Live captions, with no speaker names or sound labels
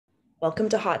Welcome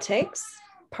to Hot Takes,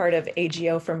 part of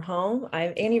AGO from Home.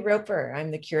 I'm Annie Roper.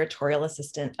 I'm the curatorial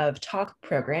assistant of talk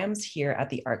programs here at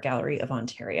the Art Gallery of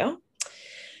Ontario.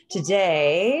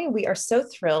 Today, we are so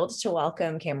thrilled to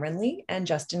welcome Cameron Lee and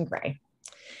Justin Gray.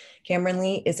 Cameron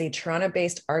Lee is a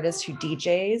Toronto-based artist who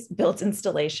DJs, builds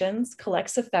installations,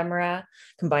 collects ephemera,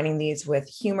 combining these with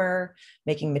humor,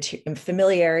 making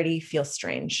familiarity feel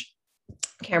strange.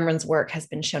 Cameron's work has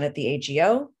been shown at the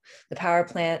AGO, the Power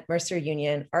Plant, Mercer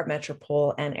Union, Art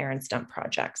Metropole, and Erin Stump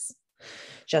Projects.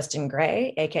 Justin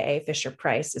Gray, aka Fisher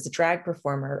Price, is a drag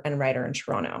performer and writer in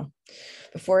Toronto.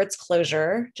 Before its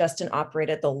closure, Justin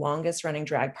operated the longest running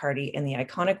drag party in the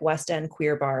iconic West End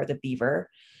queer bar, the Beaver.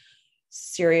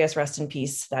 Serious rest in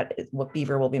peace, that is what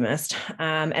Beaver will be missed,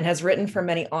 and has written for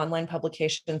many online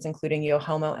publications, including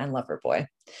Yohomo and Loverboy.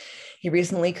 He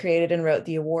recently created and wrote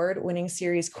the award-winning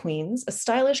series Queens, a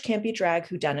stylish campy drag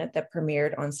whodunnit that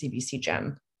premiered on CBC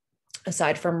Gem.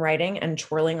 Aside from writing and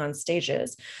twirling on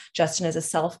stages, Justin is a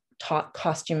self-taught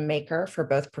costume maker for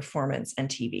both performance and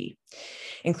TV,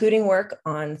 including work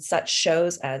on such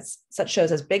shows as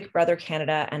Big Brother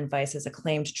Canada and Vice's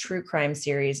acclaimed true crime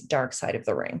series Dark Side of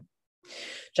the Ring.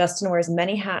 Justin wears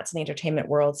many hats in the entertainment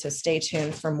world, so stay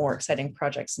tuned for more exciting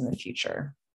projects in the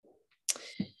future.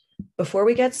 Before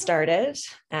we get started,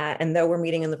 and though we're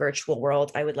meeting in the virtual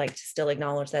world, I would like to still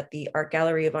acknowledge that the Art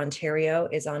Gallery of Ontario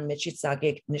is on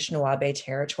Michitsagig Anishinaabe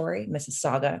territory,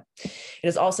 Mississauga. It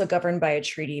is also governed by a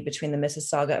treaty between the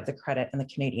Mississauga of the Credit and the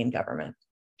Canadian government.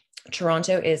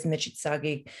 Toronto is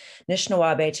Michitsagig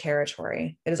Anishinaabe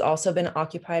territory. It has also been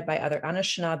occupied by other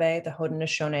Anishinaabe, the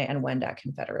Haudenosaunee, and Wendat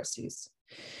confederacies.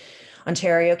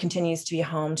 Ontario continues to be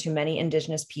home to many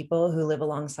Indigenous people who live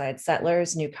alongside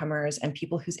settlers, newcomers, and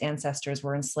people whose ancestors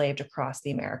were enslaved across the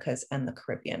Americas and the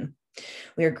Caribbean.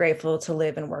 We are grateful to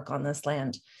live and work on this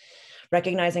land.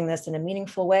 Recognizing this in a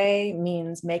meaningful way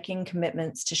means making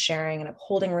commitments to sharing and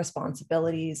upholding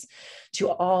responsibilities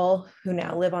to all who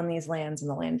now live on these lands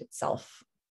and the land itself.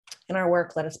 In our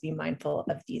work, let us be mindful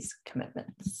of these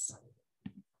commitments.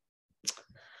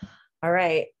 All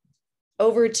right,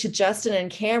 over to Justin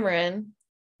and Cameron.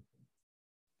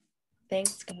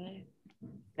 Thanks, guys.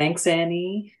 Thanks,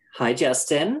 Annie. Hi,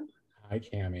 Justin. Hi,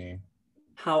 Cammie.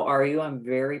 How are you? I'm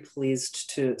very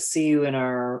pleased to see you in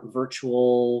our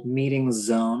virtual meeting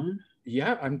zone.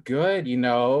 Yeah, I'm good. You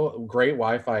know, great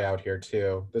Wi-Fi out here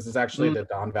too. This is actually the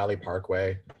Don Valley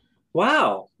Parkway.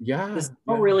 Wow. Yeah. This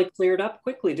all really cleared up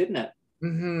quickly, didn't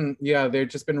it? Yeah, they've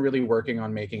just been really working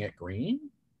on making it green,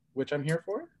 which I'm here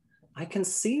for. I can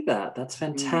see that. That's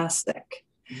fantastic.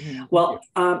 Yeah, well,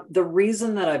 the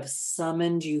reason that I've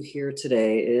summoned you here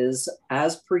today is,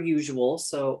 as per usual,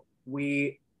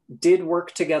 we did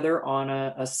work together on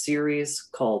a series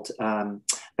called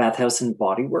Bathhouse and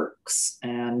Body Works,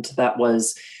 and that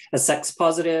was a sex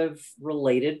positive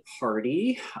related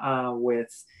party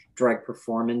with drag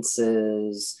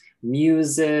performances,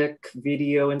 music,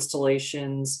 video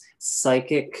installations,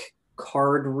 psychic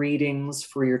card readings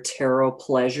for your tarot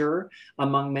pleasure,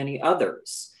 among many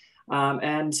others.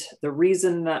 And the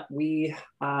reason that we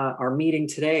are meeting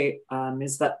today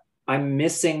is that I'm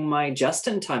missing my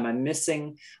Justin time. I'm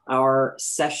missing our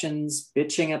sessions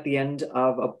bitching at the end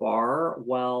of a bar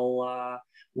while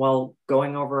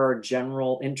going over our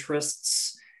general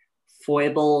interests,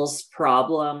 foibles,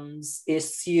 problems,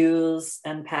 issues,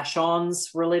 and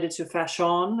passions related to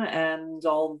fashion and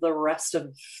all the rest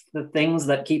of the things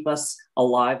that keep us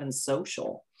alive and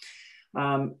social.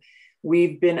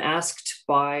 We've been asked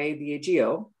by the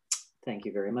AGO, thank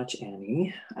you very much,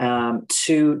 Annie,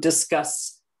 to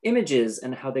discuss images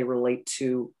and how they relate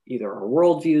to either our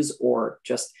worldviews or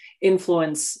just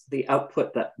influence the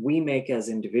output that we make as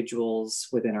individuals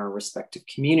within our respective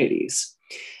communities.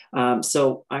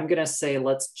 So I'm going to say,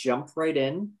 let's jump right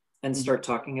in and start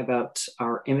talking about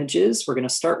our images. We're going to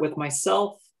start with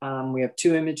myself. We have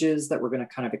two images that we're going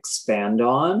to kind of expand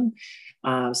on.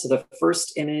 So the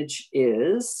first image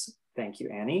is, thank you,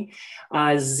 Annie,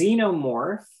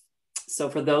 xenomorph. So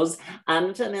for those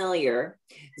unfamiliar,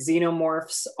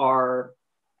 xenomorphs are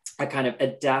a kind of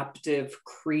adaptive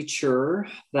creature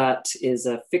that is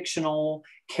a fictional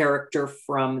character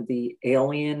from the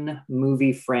Alien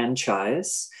movie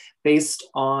franchise, based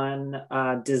on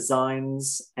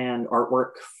designs and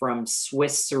artwork from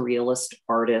Swiss surrealist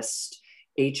artist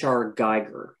H.R.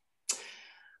 Geiger.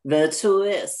 The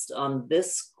twist on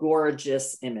this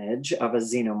gorgeous image of a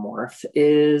xenomorph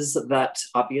is that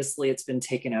obviously it's been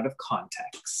taken out of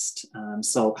context.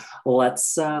 So let's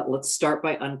start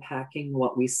by unpacking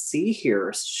what we see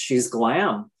here. She's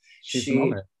glam. She's the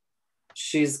moment.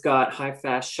 She's got high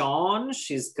fashion,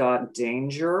 she's got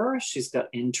danger, she's got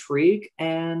intrigue,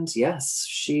 and yes,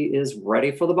 she is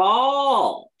ready for the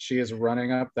ball. She is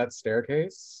running up that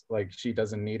staircase like she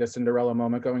doesn't need a Cinderella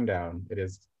moment going down. It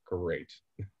is great.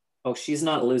 Oh, she's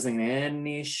not losing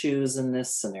any shoes in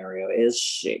this scenario, is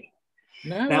she?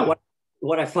 No. Now,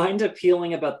 what I find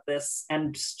appealing about this,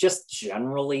 and just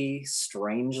generally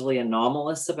strangely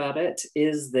anomalous about it,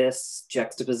 is this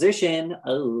juxtaposition,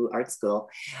 art school,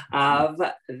 of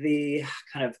the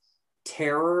kind of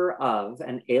terror of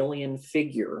an alien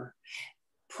figure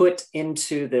put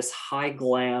into this high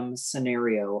glam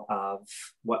scenario of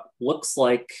what looks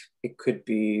like it could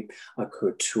be a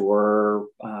couture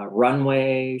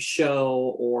runway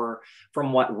show, or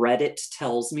from what Reddit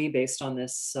tells me based on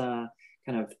this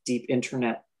kind of deep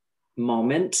internet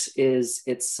moment, is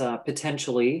it's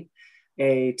potentially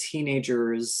a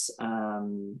teenager's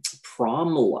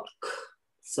prom look.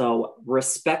 So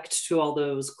respect to all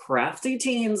those crafty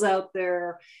teens out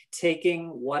there taking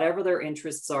whatever their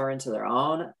interests are into their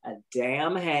own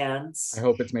damn hands. I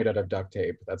hope it's made out of duct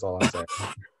tape. That's all I'm saying.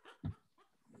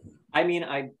 I mean,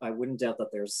 I wouldn't doubt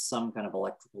that there's some kind of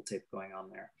electrical tape going on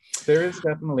there. There is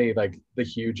definitely like the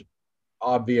huge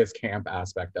obvious camp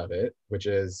aspect of it, which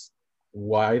is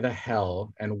why the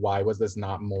hell and why was this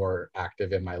not more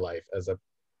active in my life as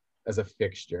a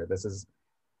fixture? This is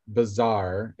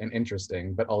bizarre and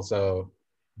interesting, but also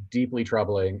deeply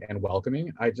troubling and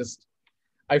welcoming.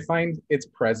 I find its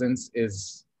presence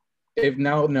is, if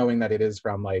now knowing that it is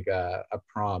from like a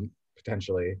prom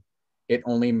potentially, it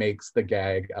only makes the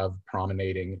gag of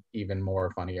promenading even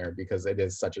more funnier because it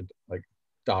is such a like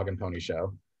dog and pony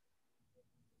show.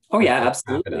 Oh yeah,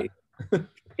 absolutely.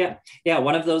 Yeah.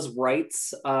 One of those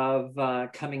rites of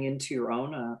coming into your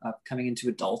own, of coming into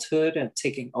adulthood and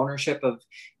taking ownership of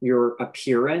your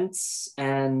appearance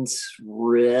and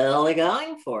really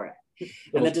going for it.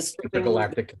 And the disturbing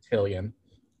galactic cotillion.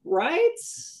 Right?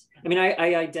 I mean,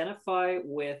 I identify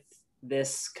with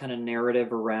this kind of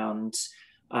narrative around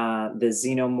the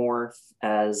xenomorph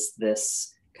as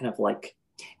this kind of like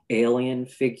alien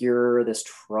figure, this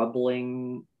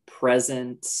troubling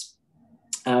presence.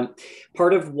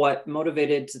 Part of what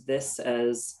motivated this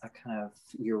as a kind of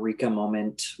eureka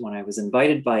moment when I was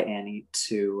invited by Annie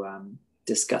to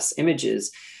discuss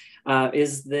images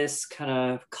is this kind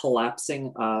of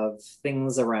collapsing of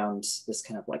things around this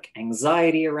kind of like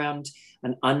anxiety around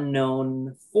an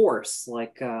unknown force,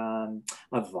 like a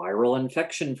viral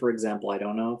infection, for example. I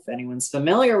don't know if anyone's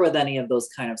familiar with any of those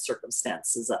kind of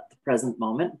circumstances at the present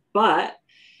moment, but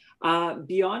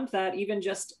beyond that, even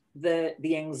just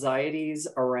the anxieties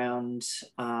around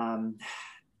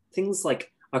things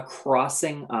like a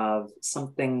crossing of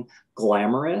something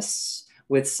glamorous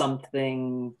with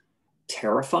something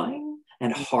terrifying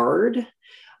and hard.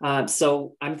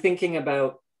 So I'm thinking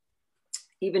about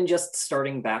even just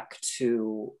starting back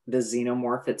to the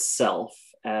xenomorph itself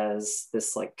as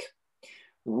this like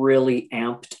really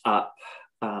amped up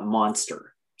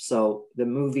monster. So the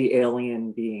movie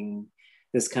Alien being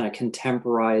this kind of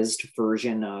contemporized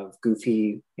version of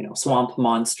goofy, swamp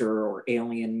monster or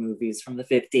alien movies from the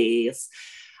 50s,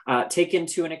 taken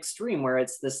to an extreme where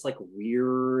it's this like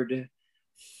weird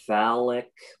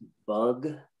phallic bug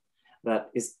that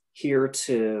is here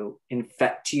to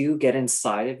infect you, get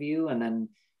inside of you, and then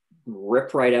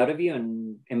rip right out of you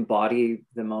and embody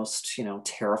the most,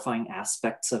 terrifying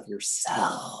aspects of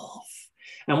yourself.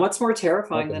 And what's more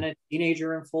terrifying than a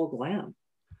teenager in full glam?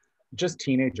 Just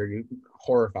teenager, you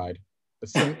horrified.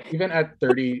 Even at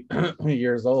 30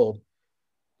 years old,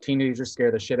 teenagers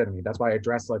scare the shit out of me. That's why I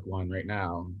dress like one right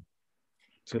now,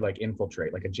 to like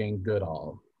infiltrate, like a Jane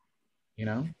Goodall,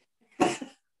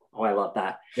 Oh, I love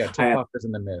that. Yeah, TikTokers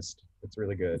in the mist. It's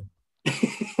really good.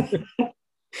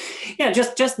 Yeah,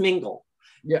 just mingle.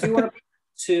 Yeah. Do our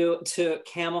to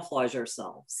camouflage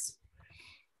ourselves.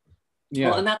 Yeah.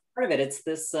 Well, and that's part of it. It's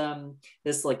this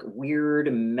this like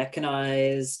weird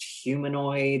mechanized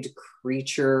humanoid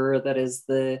creature that is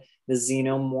the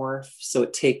xenomorph. So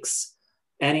it takes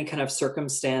any kind of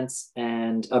circumstance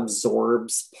and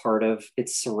absorbs part of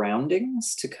its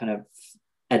surroundings to kind of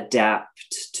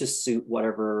adapt to suit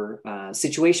whatever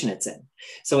situation it's in.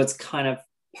 So it's kind of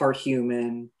part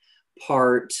human,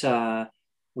 part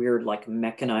weird like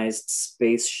mechanized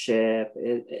spaceship,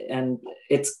 and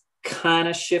it's kind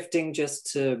of shifting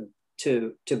just to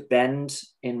bend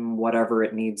in whatever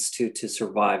it needs to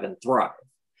survive and thrive.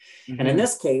 Mm-hmm. And in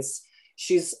this case,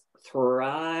 she's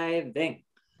thriving.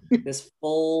 This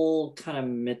full kind of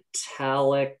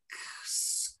metallic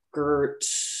skirt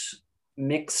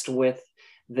mixed with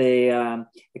the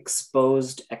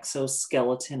exposed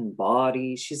exoskeleton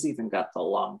body. She's even got the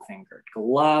long fingered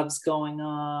gloves going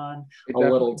on. It a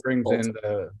little brings in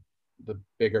the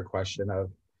bigger question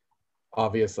of,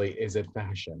 obviously, is it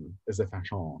fashion? Is it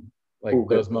fashion? Like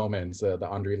those moments, the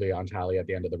Andre Leon tally at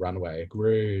the end of the runway,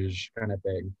 grunge kind of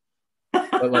thing.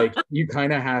 But like, you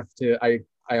kind of have to,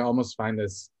 I almost find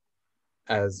this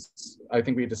as, I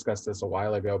think we discussed this a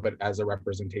while ago, but as a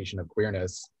representation of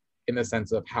queerness, in the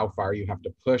sense of how far you have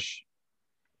to push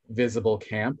visible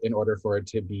camp in order for it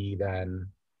to be then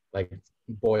like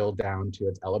boiled down to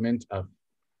its element of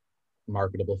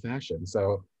marketable fashion.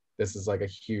 So this is like a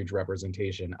huge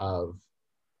representation of,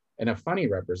 and a funny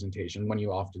representation when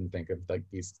you often think of like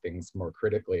these things more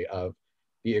critically, of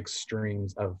the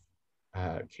extremes of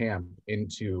camp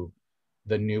into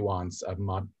the nuance of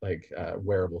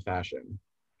wearable fashion.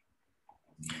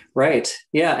 Right.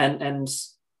 Yeah. And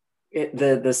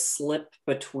the slip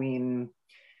between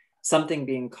something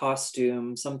being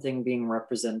costume, something being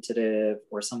representative,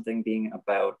 or something being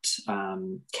about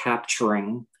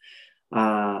capturing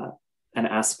an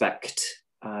aspect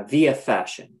via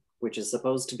fashion, which is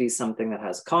supposed to be something that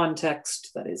has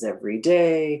context, that is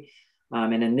everyday.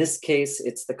 And in this case,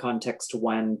 it's the context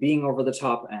when being over the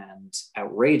top and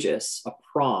outrageous, a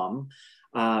prom,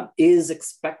 is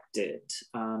expected.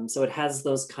 So it has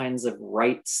those kinds of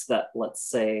rights that, let's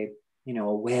say, you know,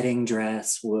 a wedding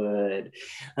dress would,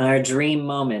 a dream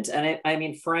moment. And I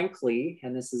mean, frankly,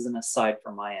 and this is an aside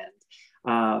from my end,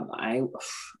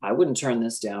 I wouldn't turn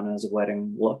this down as a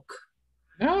wedding look.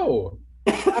 No,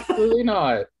 absolutely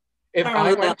not. If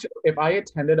I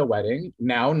attended a wedding,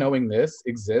 now knowing this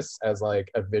exists as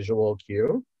like a visual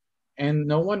cue, and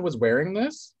no one was wearing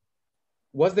this,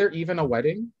 was there even a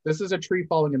wedding? This is a tree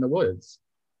falling in the woods.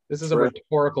 This is a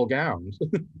rhetorical gown.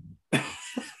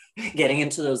 Getting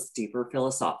into those deeper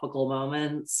philosophical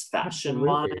moments,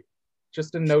 fashion-wise.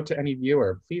 Just a note to any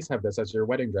viewer, please have this as your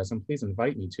wedding dress and please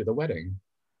invite me to the wedding.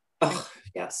 Oh,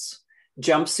 yes.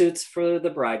 Jumpsuits for the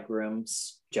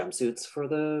bridegrooms, jumpsuits for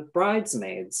the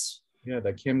bridesmaids. Yeah,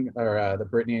 the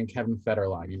Brittany and Kevin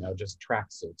Federline, you know, just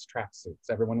tracksuits,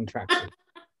 everyone in tracksuits.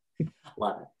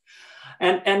 Love it.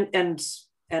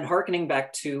 And harkening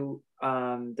back to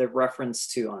the reference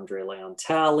to Andre Leon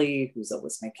Talley, who's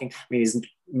always making, I mean, he's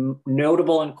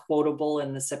notable and quotable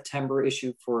in the September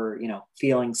issue for, you know,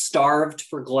 feeling starved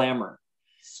for glamour.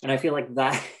 And I feel like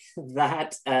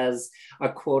that as a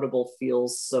quotable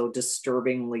feels so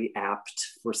disturbingly apt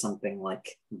for something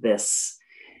like this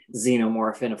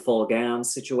xenomorph in a full gown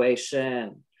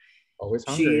situation. Always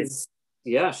hungry.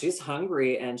 She's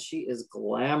hungry and she is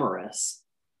glamorous.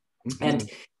 Mm-hmm. And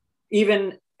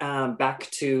even back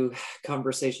to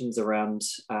conversations around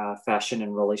fashion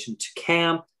in relation to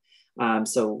camp.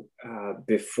 So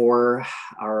before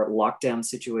our lockdown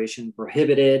situation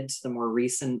prohibited the more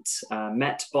recent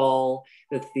Met Ball,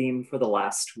 the theme for the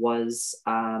last was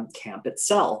camp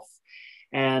itself.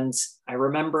 And I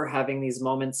remember having these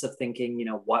moments of thinking, you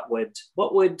know, what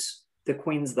would the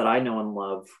queens that I know and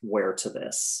love wear to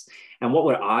this? And what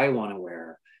would I want to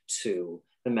wear to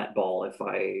the Met Ball if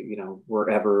I, you know, were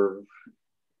ever,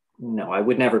 no, I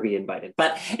would never be invited.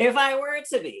 But if I were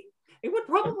to be, it would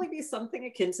probably be something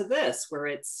akin to this, where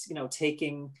it's, you know,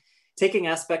 taking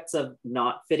aspects of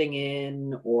not fitting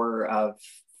in, or of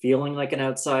feeling like an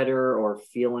outsider, or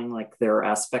feeling like there are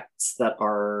aspects that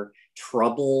are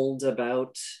troubled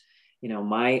about, you know,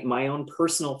 my own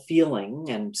personal feeling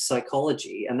and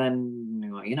psychology, and then,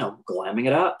 you know, glamming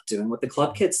it up, doing what the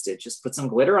club kids did, just put some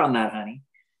glitter on that, honey.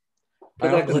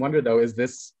 I often wonder though,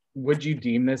 would you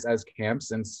deem this as camp,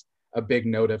 since a big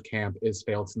note of camp is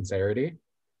failed sincerity,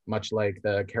 much like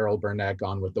the Carol Burnett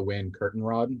Gone with the Wind curtain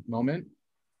rod moment?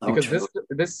 Because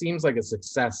this seems like a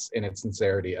success in its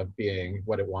sincerity of being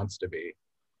what it wants to be.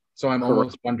 So I'm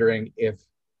almost wondering if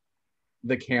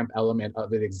the camp element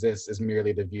of it exists is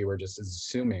merely the viewer just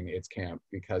assuming it's camp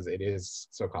because it is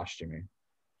so costumey.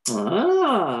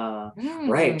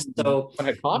 Right. So I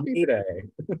had coffee today.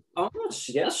 Oh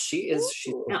yes, she's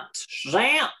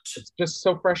It's just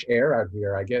so fresh air out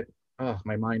here.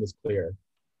 My mind is clear.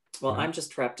 Well, I'm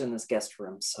just trapped in this guest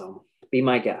room, so be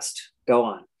my guest. Go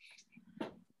on.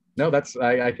 No,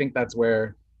 I think that's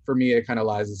where, for me, it kind of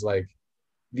lies, is like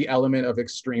the element of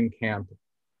extreme camp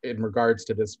in regards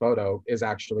to this photo is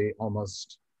actually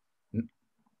almost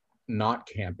not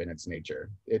camp in its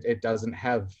nature. It doesn't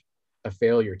have a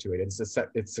failure to it.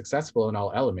 It's successful in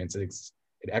all elements. It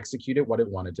executed what it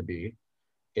wanted to be.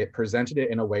 It presented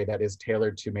it in a way that is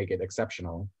tailored to make it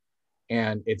exceptional.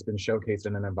 And it's been showcased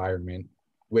in an environment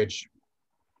which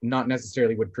not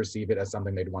necessarily would perceive it as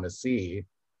something they'd want to see,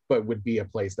 but would be a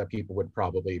place that people would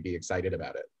probably be excited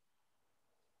about it.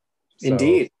 So I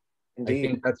Indeed.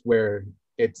 think that's where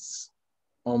it's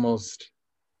almost,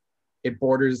 it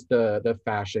borders the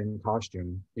fashion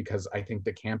costume, because I think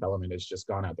the camp element has just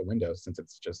gone out the window since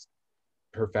it's just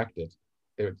perfected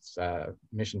its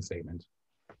mission statement.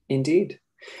 Indeed.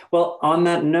 Well, on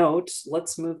that note,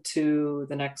 let's move to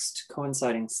the next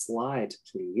coinciding slide,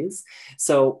 please.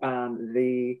 So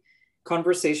the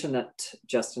conversation that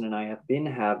Justin and I have been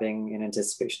having in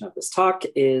anticipation of this talk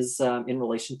is in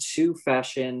relation to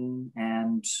fashion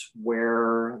and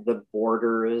where the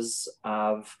borders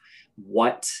of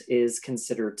what is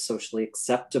considered socially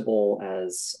acceptable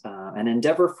as an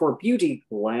endeavor for beauty,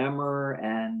 glamour,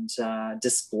 and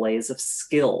displays of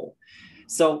skill.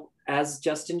 So as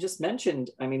Justin just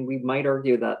mentioned, I mean, we might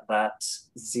argue that that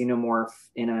xenomorph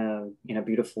in a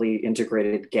beautifully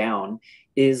integrated gown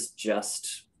is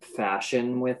just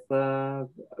fashion with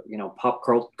pop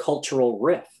cultural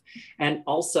riff, and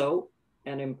also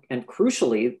and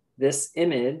crucially, this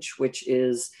image, which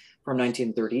is from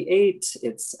 1938,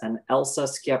 it's an Elsa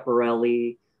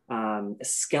Schiaparelli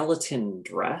skeleton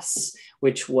dress,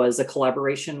 which was a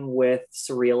collaboration with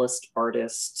surrealist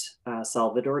artist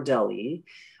Salvador Dali.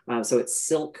 So it's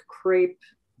silk crepe,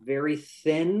 very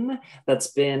thin, that's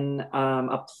been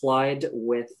applied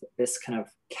with this kind of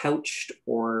couched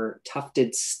or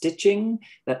tufted stitching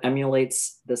that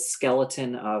emulates the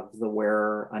skeleton of the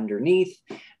wearer underneath,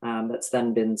 that's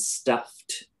then been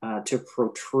stuffed to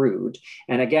protrude.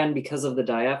 And again, because of the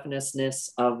diaphanousness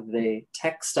of the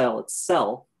textile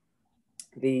itself,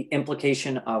 the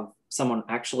implication of someone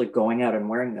actually going out and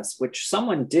wearing this, which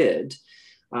someone did,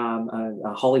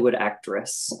 a Hollywood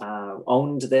actress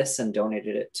owned this and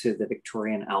donated it to the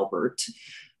Victorian Albert.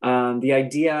 The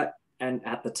idea, and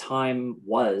at the time,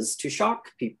 was to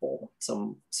shock people.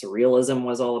 So surrealism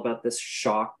was all about this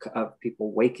shock of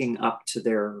people waking up to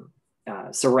their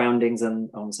surroundings and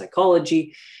own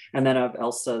psychology. And then of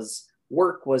Elsa's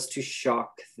work was to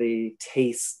shock the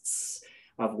tastes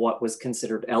of what was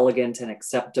considered elegant and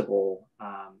acceptable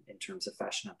in terms of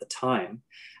fashion at the time.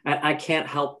 And I can't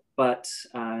help but,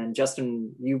 and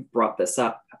Justin, you brought this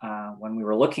up when we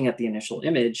were looking at the initial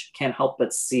image, can't help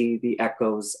but see the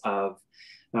echoes of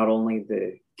not only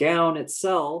the gown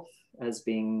itself as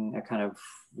being a kind of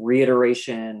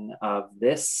reiteration of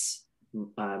this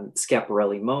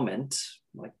Schiaparelli moment,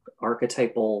 like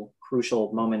archetypal,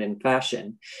 crucial moment in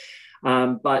fashion,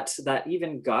 but that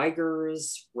even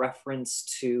Geiger's reference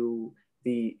to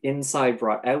the inside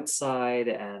brought outside,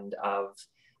 and of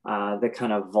the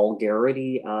kind of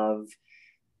vulgarity of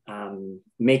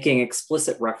making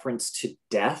explicit reference to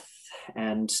death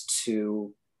and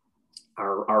to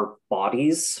our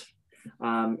bodies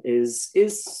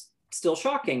is still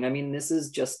shocking. I mean, this is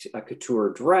just a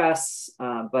couture dress,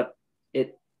 but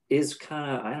it is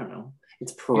kind of, I don't know,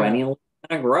 it's perennially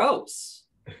kind of gross.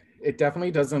 It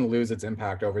definitely doesn't lose its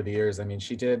impact over the years. I mean,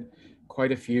 she did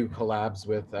quite a few collabs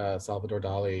with Salvador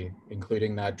Dali,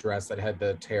 including that dress that had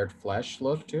the teared flesh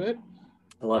look to it.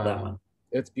 I love that one.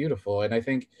 It's beautiful. And I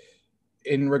think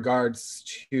in regards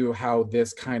to how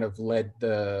this kind of led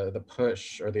the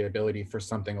push or the ability for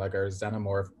something like our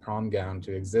xenomorph prom gown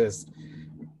to exist,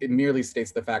 it merely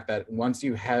states the fact that once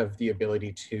you have the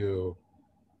ability to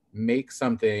make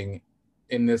something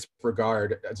in this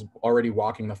regard as already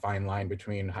walking the fine line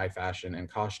between high fashion and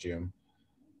costume,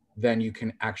 then you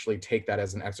can actually take that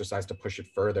as an exercise to push it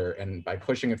further. And by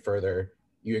pushing it further,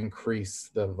 you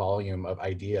increase the volume of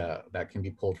idea that can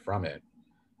be pulled from it.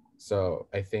 So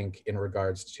I think in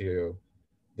regards to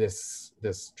this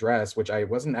dress, which I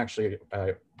wasn't actually,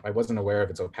 I wasn't aware of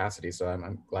its opacity, so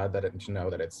I'm glad to know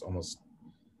that it's almost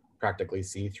practically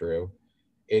see-through.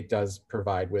 It does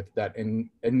provide with that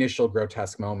initial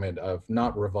grotesque moment of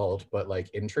not revolt, but like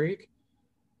intrigue.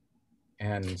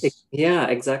 And yeah,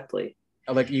 exactly.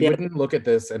 Like you wouldn't look at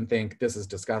this and think this is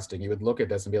disgusting. You would look at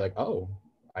this and be like, oh,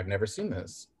 I've never seen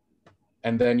this.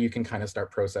 And then you can kind of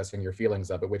start processing your feelings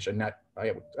of it, which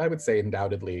I would say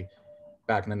undoubtedly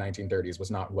back in the 1930s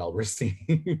was not well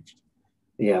received.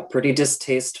 Yeah, pretty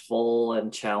distasteful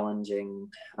and challenging,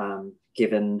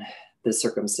 given the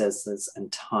circumstances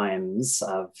and times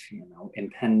of,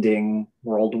 impending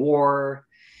world war,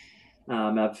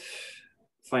 of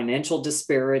financial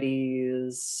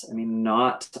disparities. I mean,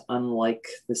 not unlike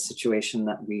the situation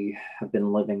that we have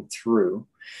been living through.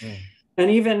 Mm. And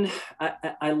even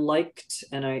I liked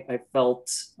and I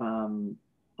felt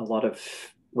a lot of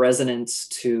resonance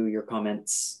to your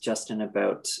comments, Justin,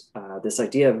 about this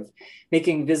idea of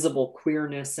making visible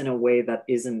queerness in a way that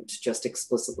isn't just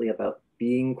explicitly about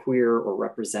being queer or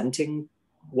representing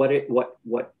what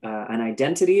an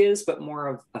identity is, but more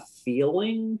of a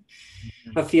feeling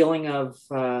of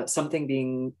something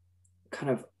being kind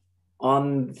of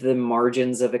on the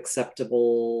margins of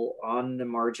acceptable, on the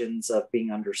margins of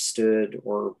being understood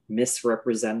or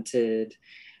misrepresented.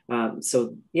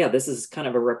 So yeah, this is kind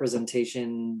of a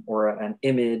representation or an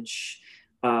image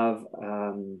of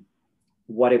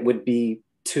what it would be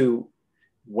to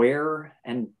wear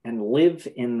and live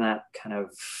in that kind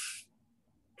of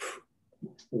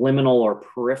liminal or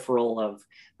peripheral of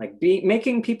like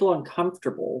making people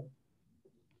uncomfortable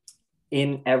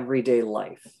in everyday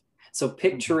life. So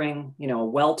picturing, you know, a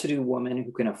well-to-do woman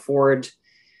who can afford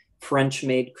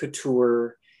French-made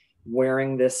couture,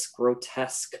 wearing this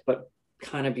grotesque but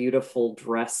kind of beautiful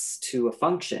dress to a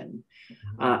function.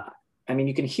 I mean,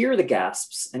 you can hear the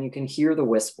gasps and you can hear the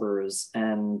whispers,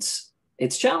 and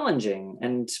it's challenging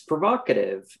and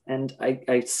provocative. And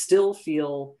I still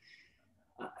feel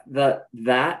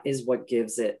that is what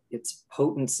gives it its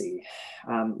potency.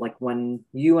 Like when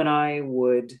you and I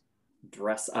would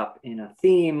dress up in a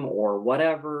theme or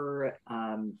whatever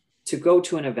to go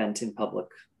to an event in public,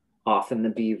 often the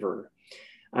Beaver.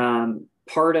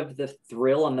 Part of the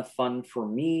thrill and the fun for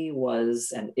me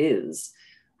was and is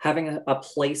having a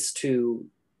place to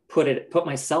put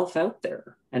myself out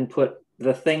there and put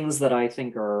the things that I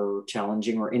think are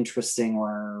challenging or interesting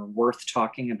or worth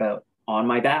talking about on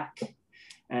my back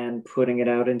and putting it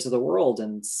out into the world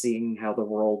and seeing how the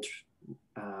world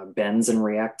bends and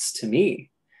reacts to me.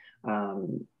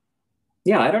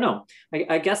 Yeah, I don't know.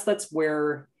 I guess that's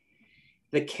where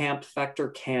the camp factor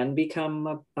can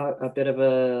become a bit of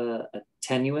a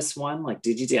tenuous one. Like,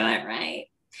 did you do that right?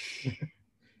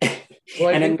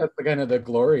 Well, I think that's kind of the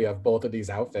glory of both of these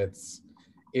outfits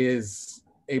is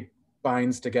it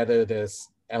binds together this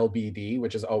LBD,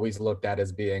 which is always looked at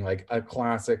as being like a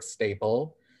classic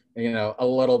staple. You know, a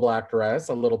little black dress,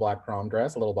 a little black prom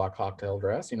dress, a little black cocktail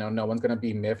dress. You know, no one's going to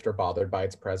be miffed or bothered by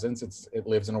its presence. It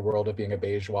lives in a world of being a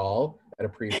beige wall at a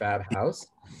prefab house.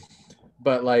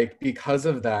 But like, because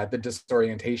of that, the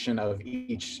disorientation of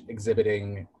each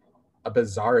exhibiting a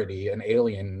bizarrity, an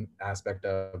alien aspect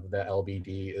of the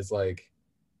LBD is like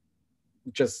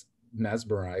just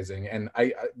mesmerizing. And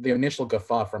the initial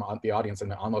guffaw from the audience and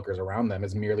the onlookers around them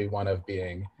is merely one of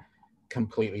being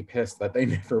completely pissed that they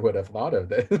never would have thought of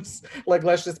this. Like,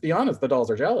 let's just be honest, the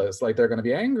dolls are jealous. Like, they're going to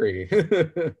be angry.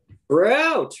 True.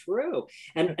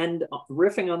 And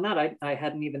riffing on that, I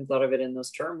hadn't even thought of it in those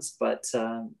terms, but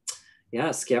yeah,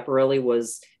 Schiaparelli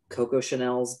was Coco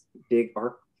Chanel's big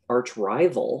arch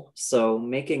rival. So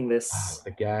making this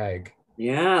the gag.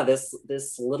 Yeah,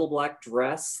 this little black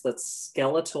dress that's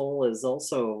skeletal is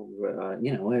also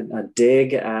you know, a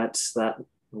dig at that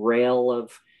rail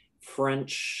of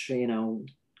French, you know,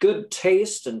 good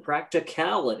taste and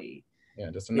practicality. Yeah,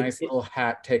 just a nice little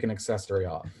hat, take an accessory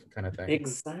off kind of thing.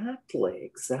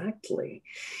 Exactly.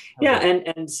 Yeah,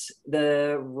 and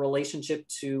the relationship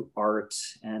to art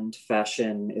and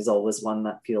fashion is always one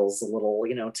that feels a little,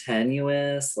 you know,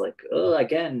 tenuous. Like, oh,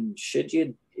 again,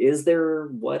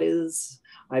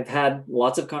 I've had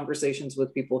lots of conversations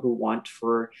with people who want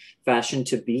for fashion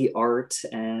to be art,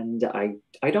 and I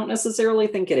don't necessarily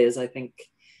think it is. I think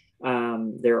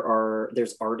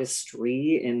there's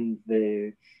artistry in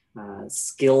the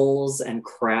skills and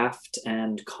craft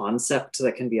and concept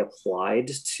that can be applied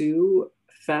to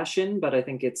fashion, but I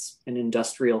think it's an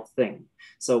industrial thing.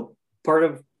 So part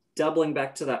of doubling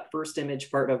back to that first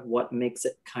image, part of what makes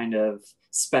it kind of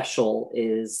special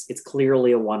is it's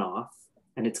clearly a one-off.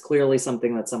 And it's clearly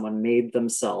something that someone made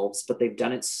themselves, but they've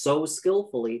done it so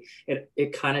skillfully,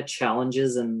 it kind of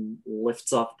challenges and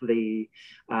lifts off the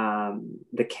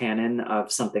canon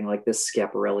of something like this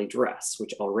Schiaparelli dress,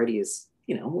 which already is,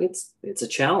 you know, it's a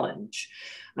challenge.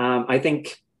 I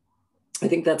think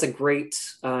that's a great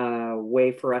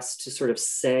way for us to sort of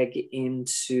seg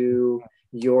into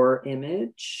your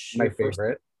image. My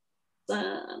favorite.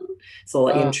 So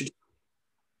I'll introduce.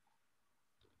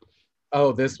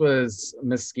 Oh, this was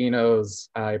Moschino's,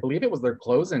 I believe it was their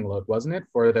closing look, wasn't it?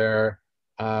 For their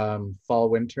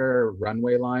fall-winter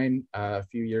runway line a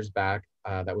few years back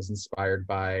that was inspired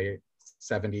by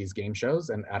 70s game shows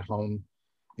and at-home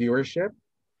viewership,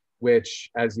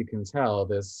 which, as you can tell,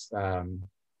 this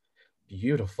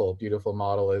beautiful, beautiful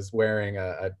model is wearing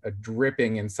a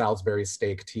dripping in Salisbury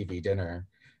steak TV dinner,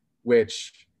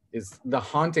 which is the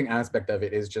haunting aspect of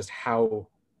it is just how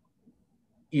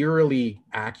eerily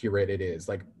accurate it is,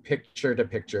 like picture to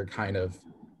picture kind of.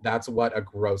 That's what a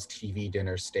gross TV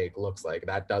dinner steak looks like.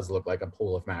 That does look like a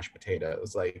pool of mashed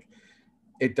potatoes. Like,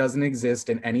 it doesn't exist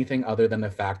in anything other than the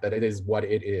fact that it is what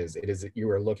it is. It is, you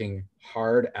are looking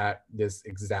hard at this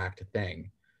exact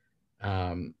thing.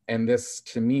 And this,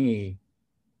 to me,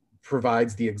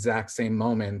 provides the exact same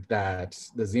moment that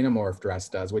the xenomorph dress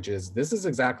does, which is, this is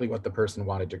exactly what the person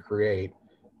wanted to create.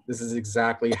 This is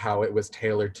exactly how it was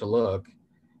tailored to look.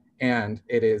 And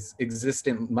it is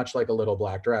existent, much like a little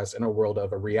black dress, in a world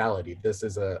of a reality. This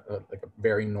is like a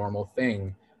very normal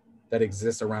thing that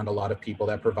exists around a lot of people,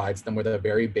 that provides them with a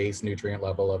very base nutrient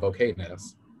level of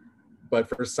okayness. But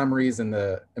for some reason,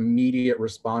 the immediate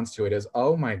response to it is,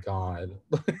 oh my God,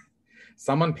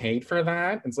 someone paid for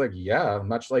that? It's like, yeah,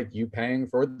 much like you paying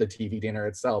for the TV dinner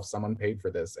itself, someone paid for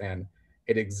this, and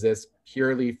it exists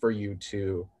purely for you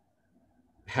to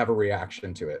have a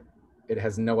reaction to it. It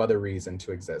has no other reason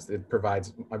to exist. It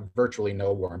provides virtually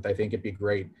no warmth. I think it'd be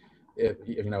great if,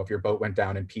 you know, if your boat went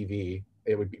down in PV,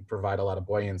 it would provide a lot of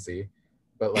buoyancy.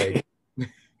 But like,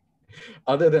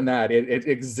 other than that, it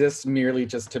exists merely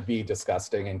just to be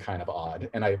disgusting and kind of odd.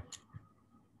 And I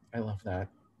love that.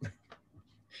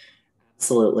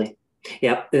 Absolutely.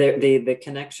 Yeah, the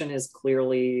connection is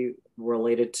clearly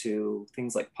related to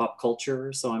things like pop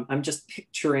culture. So I'm just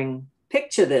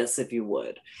picture this, if you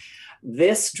would.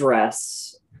 This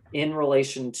dress in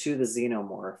relation to the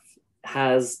xenomorph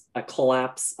has a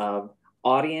collapse of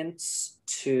audience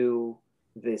to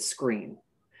the screen.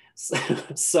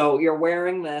 So you're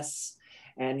wearing this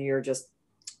and you're just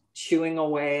chewing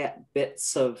away at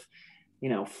bits of, you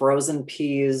know, frozen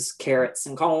peas, carrots,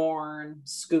 and corn,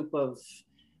 scoop of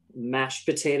mashed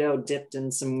potato dipped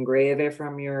in some gravy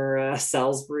from your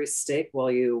Salisbury steak while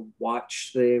you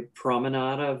watch the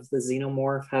promenade of the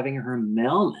xenomorph having her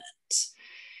moment.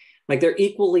 Like, they're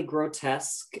equally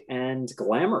grotesque and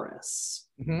glamorous.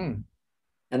 Mm-hmm.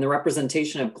 And the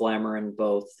representation of glamour in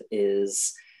both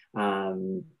is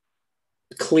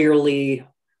clearly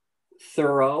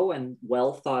thorough and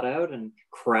well thought out and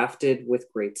crafted with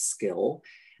great skill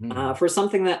for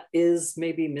something that is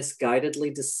maybe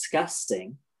misguidedly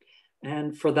disgusting.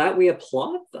 And for that, we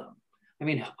applaud them. I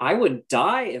mean, I would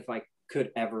die if I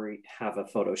could ever have a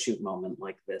photo shoot moment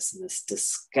like this in this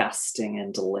disgusting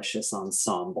and delicious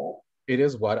ensemble. It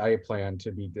is what I plan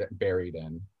to be buried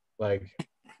in. Like,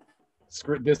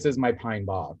 this is my pine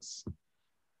box.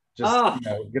 Just, you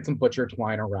know, get some butcher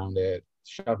twine around it,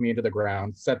 shove me into the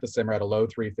ground, set the simmer at a low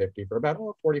 350 for about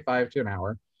 45 to an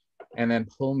hour, and then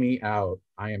pull me out.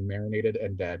 I am marinated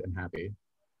and dead and happy.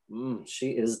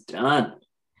 She is done.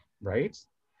 Right?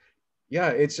 Yeah,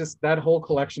 it's just that whole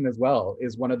collection as well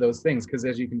is one of those things, because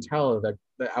as you can tell, the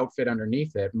outfit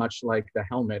underneath it, much like the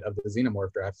helmet of the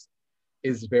xenomorph dress,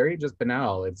 is very just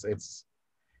banal. It's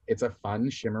a fun,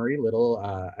 shimmery little,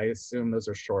 I assume those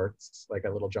are shorts, like a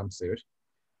little jumpsuit.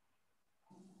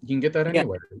 You can get that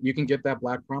anywhere. Yeah. You can get that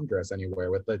black prom dress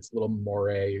anywhere with its little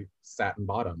moire satin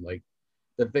bottom. Like,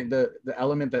 the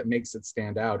element that makes it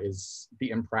stand out is the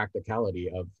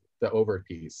impracticality of the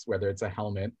overpiece, whether it's a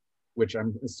helmet, which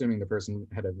I'm assuming the person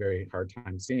had a very hard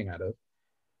time seeing out of,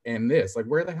 and this, like,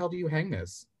 where the hell do you hang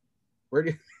this? Where do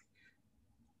you...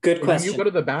 Good question. When you go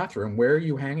to the bathroom, where are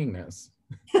you hanging this?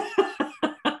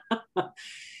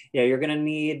 Yeah, you're gonna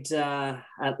need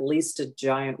at least a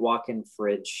giant walk-in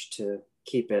fridge to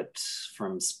keep it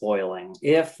from spoiling.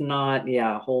 If not,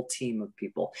 yeah, a whole team of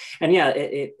people. And yeah,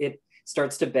 it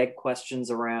starts to beg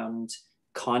questions around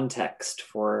context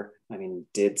for, I mean,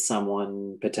 did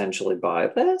someone potentially buy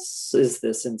this? Is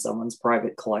this in someone's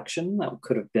private collection that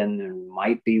could have been and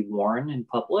might be worn in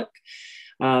public?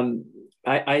 I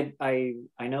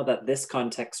know that this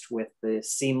context with the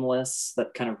seamless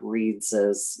that kind of reads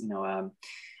as, you know,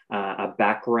 a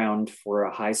background for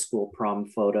a high school prom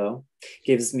photo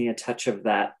gives me a touch of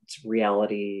that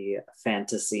reality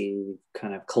fantasy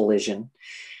kind of collision.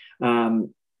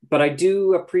 But I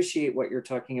do appreciate what you're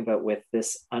talking about with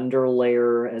this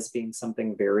underlayer as being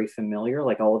something very familiar.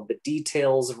 Like, all of the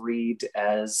details read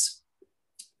as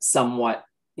somewhat,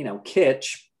 you know,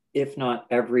 kitsch, if not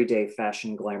everyday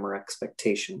fashion glamour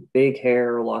expectation. Big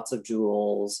hair, lots of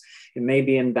jewels. It may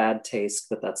be in bad taste,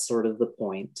 but that's sort of the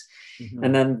point. Mm-hmm.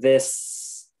 And then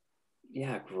this,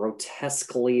 yeah,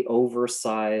 grotesquely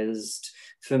oversized,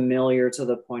 familiar to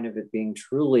the point of it being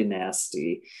truly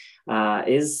nasty,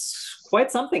 is quite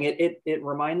something. It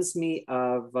reminds me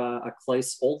of a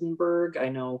Claes Oldenburg. I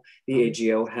know the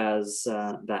AGO has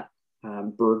that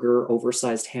burger,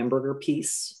 oversized hamburger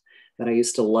piece that I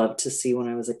used to love to see when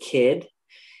I was a kid.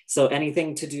 So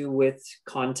anything to do with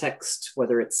context,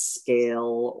 whether it's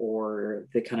scale or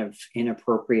the kind of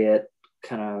inappropriate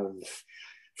kind of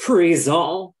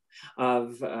frisson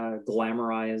of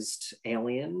glamorized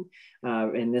alien.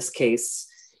 In this case,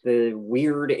 the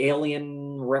weird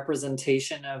alien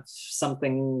representation of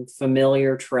something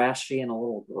familiar, trashy, and a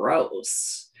little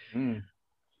gross.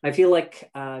 I feel like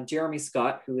Jeremy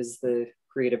Scott, who is the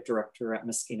creative director at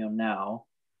Moschino now,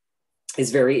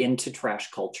 is very into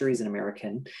trash culture. He's an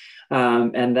American.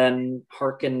 And then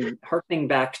harkening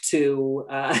back to...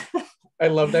 I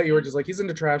love that you were just like, he's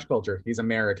into trash culture. He's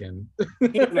American.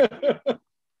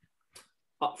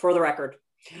 For the record.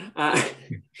 Just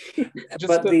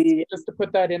to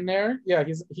put that in there. Yeah,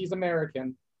 he's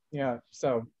American. Yeah,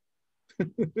 so.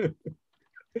 I'm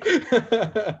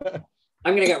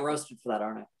going to get roasted for that,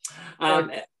 aren't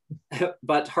I?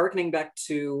 But harkening back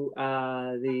to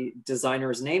the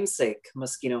designer's namesake,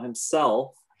 Moschino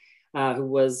himself,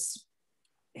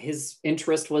 his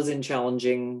interest was in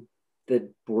challenging the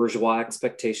bourgeois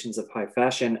expectations of high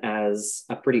fashion as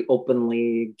a pretty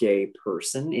openly gay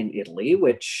person in Italy,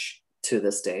 which to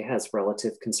this day has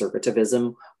relative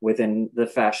conservatism within the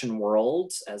fashion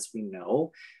world, as we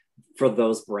know, for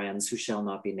those brands who shall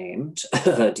not be named,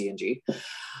 D&G.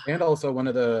 And also one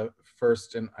of the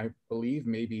first, and I believe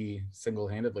maybe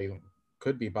single-handedly,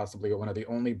 could be possibly one of the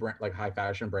only high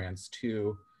fashion brands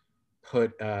to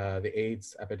put the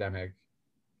AIDS epidemic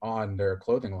on their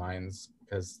clothing lines,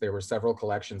 because there were several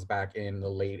collections back in the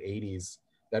late 80s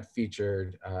that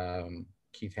featured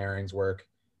Keith Haring's work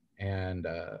and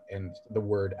the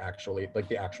word actually, like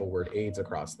the actual word AIDS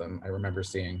across them. I remember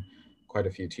seeing quite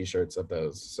a few t-shirts of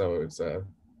those. So it's a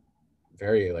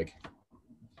very like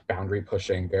boundary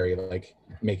pushing, very like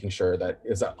making sure that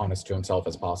is honest to himself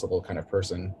as possible kind of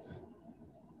person.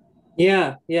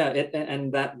 Yeah,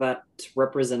 and that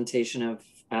representation of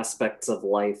aspects of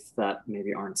life that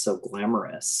maybe aren't so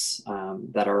glamorous,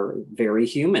 that are very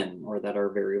human or that are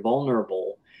very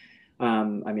vulnerable.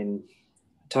 I mean,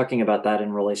 talking about that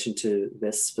in relation to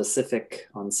this specific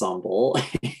ensemble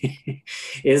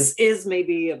is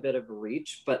maybe a bit of a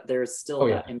reach, but there's still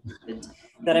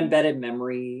that embedded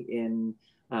memory in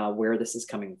where this is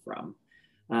coming from.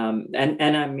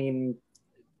 And I mean,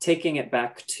 taking it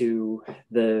back to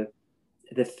the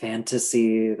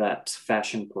fantasy that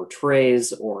fashion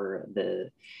portrays, or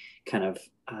the kind of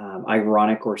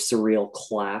ironic or surreal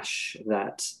clash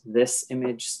that this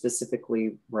image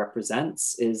specifically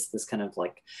represents, is this kind of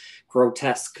like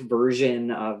grotesque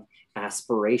version of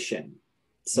aspiration.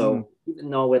 So even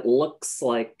though it looks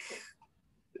like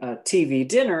a TV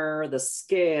dinner, the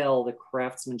scale, the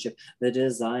craftsmanship, the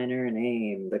designer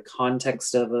name, the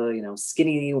context of a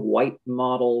skinny white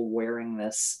model wearing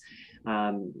this,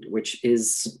 which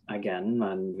is again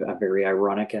a very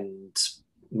ironic and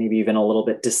maybe even a little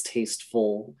bit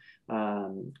distasteful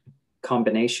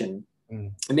combination.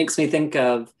 It makes me think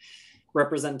of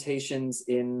representations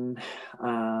in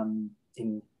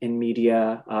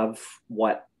media of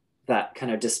what that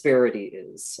kind of disparity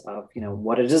is, of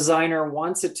what a designer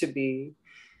wants it to be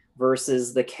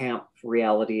versus the camp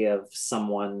reality of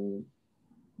someone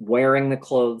wearing the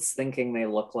clothes thinking they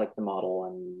look like the model,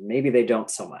 and maybe they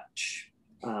don't so much.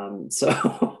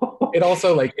 So it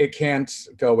also, like, it can't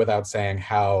go without saying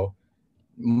how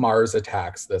Mars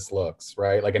Attacks this looks,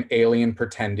 right? Like an alien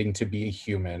pretending to be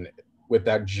human with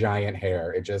that giant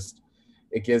hair. It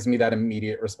gives me that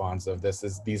immediate response of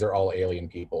these are all alien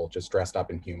people just dressed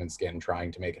up in human skin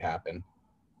trying to make it happen,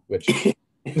 which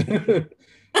I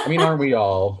mean, aren't we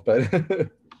all? But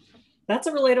that's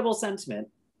a relatable sentiment.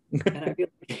 And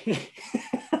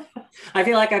I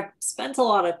feel like I've spent a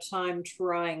lot of time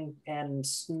trying and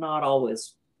not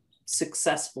always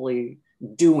successfully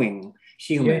doing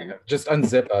human. Yeah, just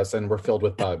unzip us and we're filled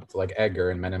with bugs like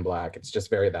Edgar and Men in Black. It's just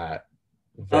very that.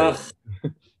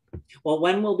 Well,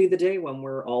 when will be the day when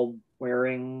we're all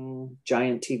wearing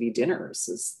giant TV dinners?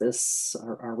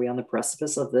 Are we on the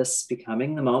precipice of this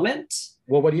becoming the moment?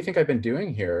 Well, what do you think I've been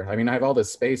doing here? I mean, I have all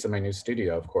this space in my new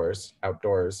studio, of course,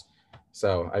 outdoors.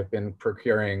 So I've been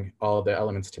procuring all the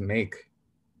elements to make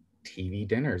TV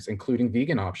dinners, including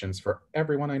vegan options for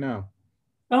everyone I know.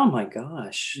 Oh my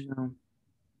gosh.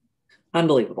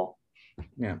 Unbelievable.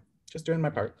 Yeah, just doing my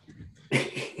part.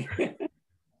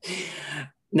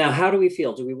 Now, how do we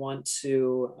feel? Do we want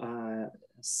to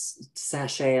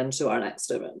sashay into our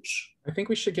next image? I think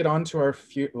we should get on to our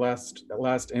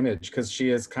last image, because she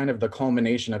is kind of the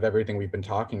culmination of everything we've been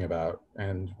talking about,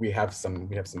 and we have some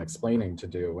explaining to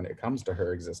do when it comes to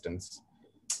her existence.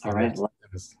 All right,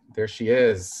 there she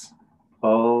is.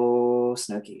 Oh,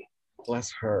 Snooky.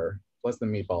 Bless her. Bless the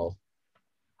meatball.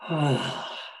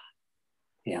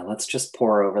 Yeah, let's just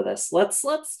pour over this. Let's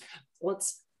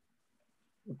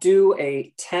do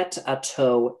a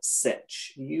tete-a-toe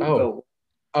sitch. Go.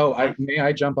 Oh, may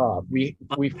I jump off? We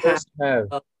first have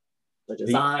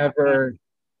the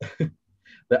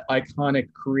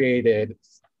iconic created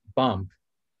bump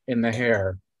in the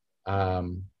hair,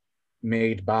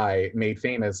 made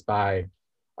famous by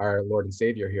our Lord and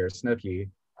Savior here, Snooki,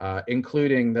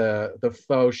 including the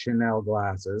faux Chanel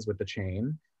glasses with the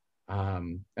chain, and the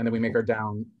And then we make our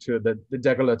down to the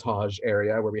décolletage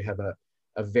area where we have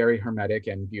a very hermetic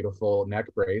and beautiful neck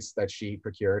brace that she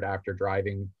procured after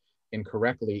driving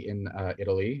incorrectly in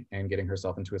Italy and getting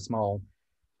herself into a small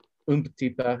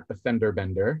petita fender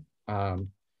bender.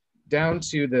 Down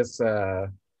to this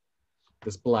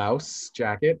this blouse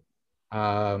jacket.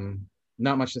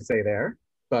 Not much to say there,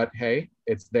 but hey,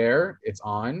 it's there, it's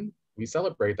on. We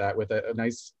celebrate that with a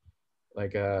nice,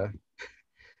 like a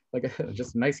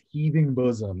just nice heaving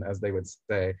bosom, as they would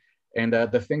say, and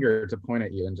the finger to point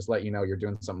at you and just let you know you're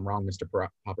doing something wrong, Mr.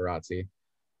 Paparazzi.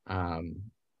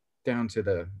 Down to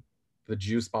the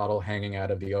juice bottle hanging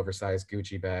out of the oversized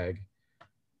Gucci bag,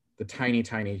 the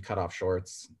tiny cutoff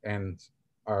shorts, and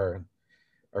our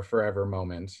forever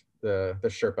moment, the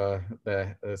Sherpa,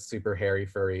 the super hairy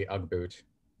furry Ugg boot.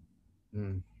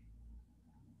 Mm.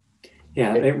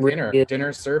 Yeah, it really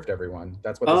dinner served, everyone.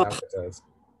 That's what this outfit says.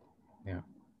 Yeah.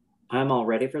 I'm all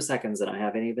ready for seconds and I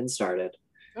haven't even started.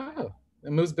 Oh,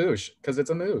 amuse bouche, because it's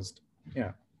amused.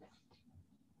 Yeah.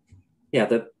 Yeah,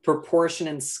 the proportion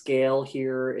and scale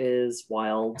here is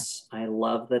wild. I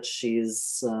love that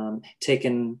she's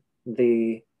taken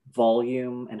the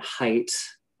volume and height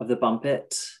of the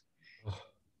bumpet,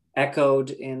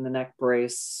 echoed in the neck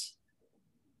brace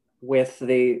with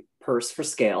the purse for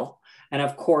scale, and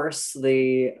of course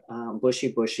the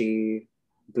bushy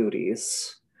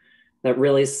booties that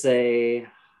really say,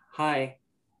 hi,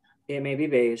 it may be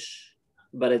beige,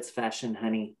 but it's fashion,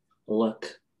 honey.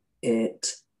 Look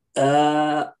it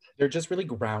up. They're just really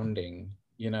grounding,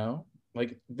 you know?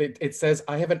 Like it says,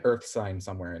 I have an earth sign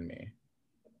somewhere in me.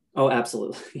 Oh,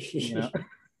 absolutely. You know?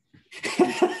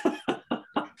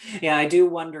 Yeah, I do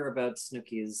wonder about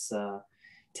Snooki's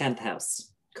 10th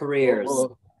house. Careers.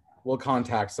 We'll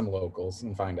contact some locals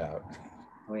and find out.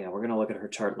 Oh yeah, we're going to look at her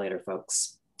chart later,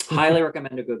 folks. Highly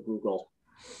recommend a good Google.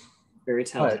 Very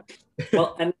telling.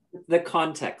 Well, and the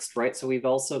context, right? So we've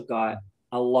also got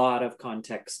a lot of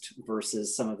context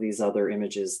versus some of these other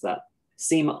images that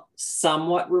seem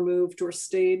somewhat removed or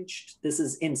staged. This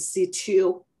is in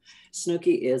situ.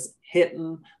 Snooki is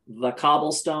hitting the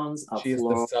cobblestones of She is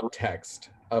floor. the subtext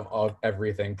of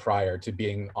everything prior to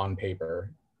being on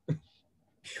paper.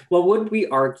 Well, would we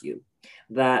argue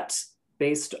that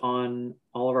based on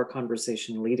all of our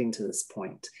conversation leading to this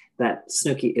point, that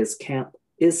Snooki is camp?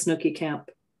 Is Snooki camp?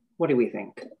 What do we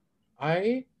think?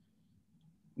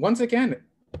 Once again,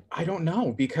 I don't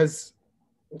know, because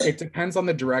it depends on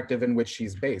the directive in which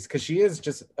she's based, because she is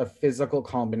just a physical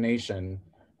combination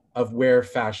of where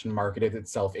fashion marketed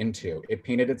itself into. It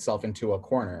painted itself into a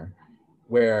corner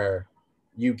where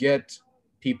you get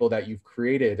people that you've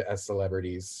created as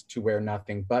celebrities to wear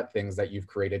nothing but things that you've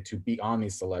created to be on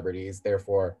these celebrities.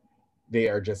 Therefore, they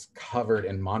are just covered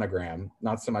in monogram.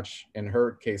 Not so much in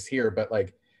her case here, but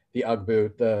like the Ugg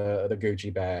boot, the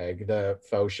Gucci bag, the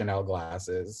faux Chanel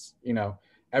glasses, you know,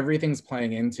 everything's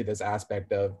playing into this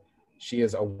aspect of she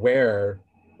is aware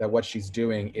that what she's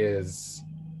doing is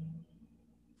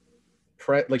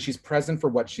like she's present for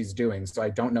what she's doing. So I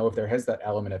don't know if there has that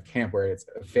element of camp where it's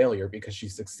a failure because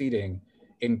she's succeeding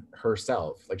in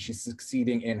herself. Like she's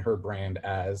succeeding in her brand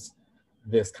as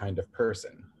this kind of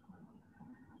person.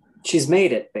 She's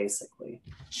made it, basically.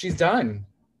 She's done.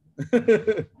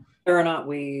 Whether or not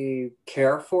we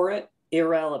care for it,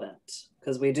 irrelevant,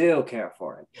 because we do care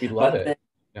for it. We love it.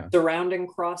 Yeah. Surrounding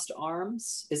crossed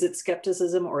arms, is it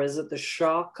skepticism or is it the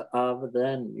shock of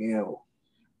the new?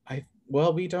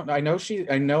 Well, we don't. I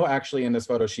know actually in this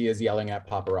photo she is yelling at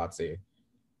paparazzi.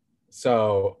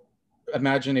 So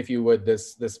imagine, if you would,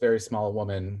 this very small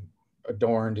woman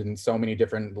adorned in so many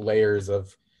different layers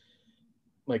of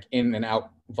like in and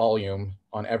out volume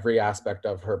on every aspect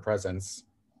of her presence,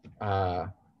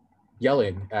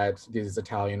 yelling at these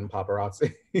Italian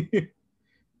paparazzi.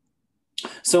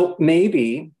 So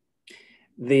maybe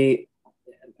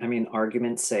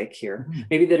argument's sake here,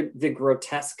 maybe the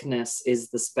grotesqueness is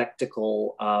the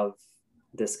spectacle of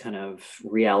this kind of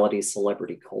reality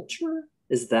celebrity culture.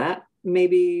 Is that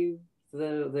maybe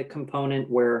the component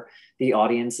where the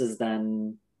audience is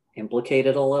then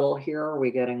implicated a little here? Are we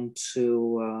getting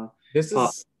to this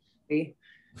is,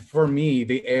 for me,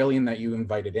 the alien that you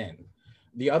invited in.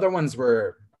 The other ones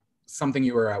were something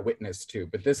you were a witness to,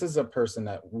 but this is a person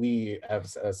that we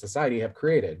as a society have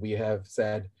created. We have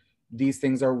said, these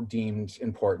things are deemed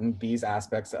important. These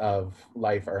aspects of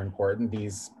life are important.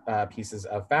 These pieces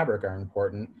of fabric are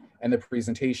important. And the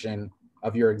presentation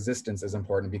of your existence is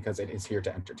important because it is here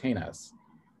to entertain us.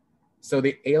 So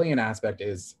the alien aspect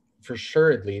is for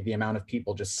suredly the amount of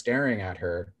people just staring at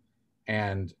her,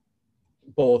 and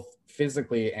both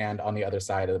physically and on the other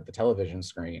side of the television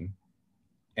screen.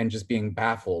 and just being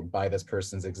baffled by this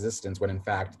person's existence, when in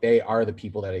fact they are the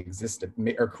people that existed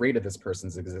or created this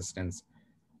person's existence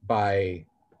by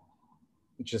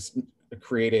just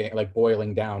creating, like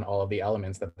boiling down all of the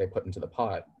elements that they put into the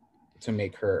pot to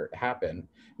make her happen.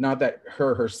 Not that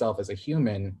her herself as a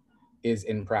human is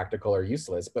impractical or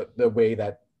useless, but the way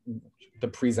that the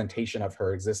presentation of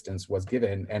her existence was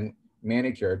given and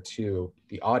manicured to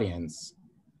the audience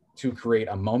to create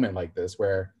a moment like this,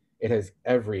 where it has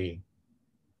every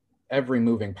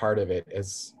moving part of it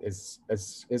is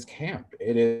camp.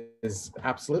 It is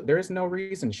absolute. There is no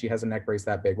reason she has a neck brace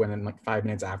that big when in like 5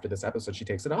 minutes after this episode she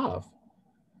takes it off.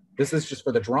 This is just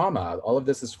for the drama. All of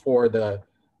this is for the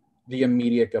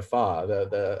immediate guffaw,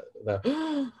 the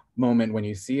moment when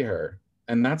you see her.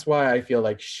 And that's why I feel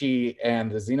like she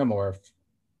and the xenomorph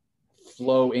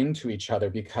flow into each other,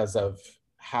 because of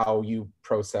how you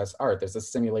process art. There's a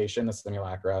simulation, a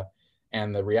simulacra,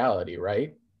 and the reality,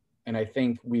 right? And I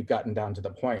think we've gotten down to the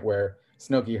point where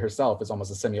Snooki herself is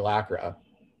almost a simulacra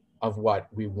of what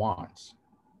we want,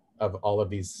 of all of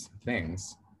these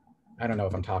things. I don't know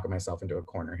if I'm talking myself into a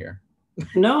corner here.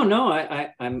 No,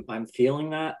 I'm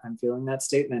feeling that. I'm feeling that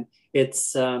statement.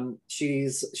 It's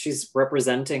she's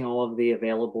representing all of the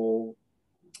available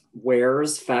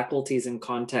wares, faculties, and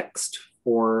context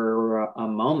for a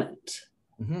moment.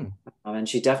 Mm-hmm. And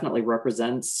she definitely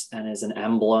represents and is an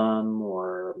emblem,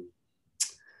 or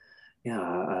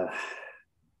I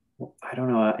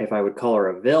don't know if I would call her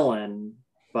a villain,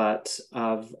 but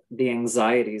of the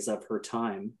anxieties of her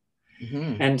time.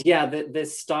 Mm-hmm. And the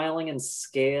styling and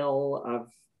scale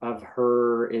of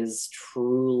her is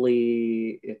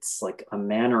truly, it's like a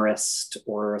mannerist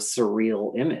or a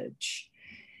surreal image.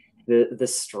 The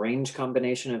strange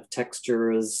combination of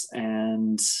textures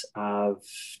and of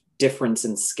difference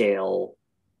in scale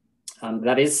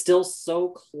that is still so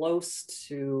close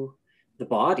to the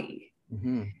body.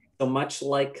 Mm-hmm. So much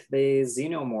like the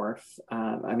xenomorph,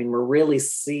 I mean, we're really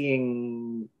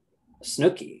seeing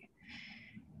Snooki.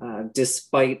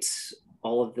 Despite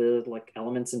all of the like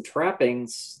elements and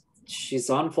trappings, she's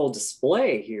on full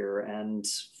display here, and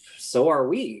so are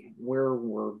we.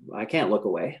 I can't look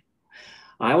away.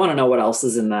 I want to know what else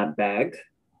is in that bag.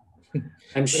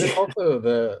 I'm sure. But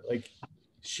also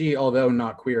she, although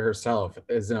not queer herself,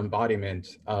 is an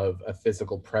embodiment of a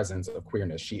physical presence of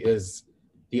queerness. She is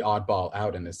the oddball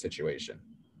out in this situation.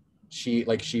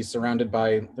 She's surrounded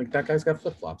by, like, that guy's got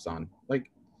flip-flops on. Like,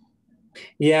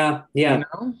 yeah. You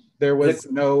know, there was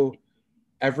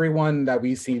everyone that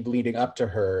we see leading up to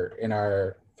her in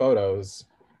our photos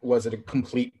was a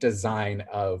complete design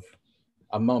of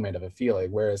a moment, of a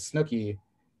feeling. Whereas Snooki,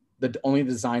 the only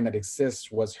design that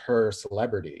exists was her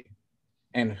celebrity,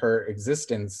 and her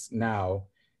existence now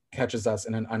catches us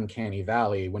in an uncanny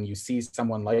valley when you see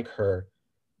someone like her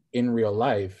in real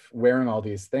life wearing all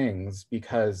these things,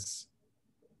 because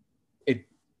it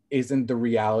isn't the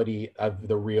reality of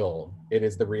the real, it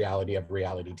is the reality of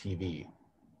reality TV.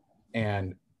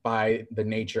 And by the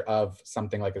nature of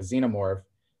something like a xenomorph,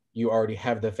 you already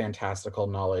have the fantastical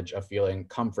knowledge of feeling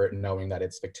comfort and knowing that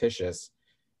it's fictitious,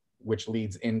 which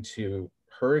leads into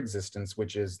her existence,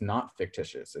 which is not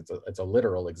fictitious. It's a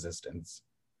literal existence.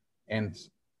 And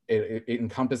it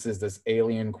encompasses this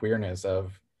alien queerness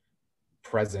of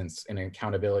presence and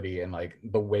accountability, and like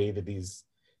the way that these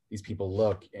people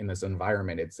look in this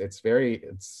environment. It's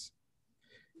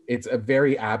a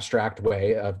very abstract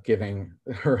way of giving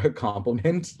her a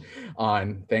compliment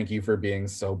on thank you for being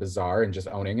so bizarre and just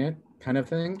owning it, kind of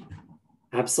thing.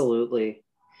 Absolutely.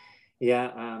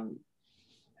 Yeah.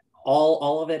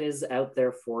 All of it is out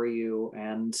there for you.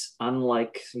 And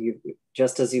unlike you,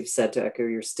 just as you've said, to echo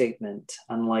your statement,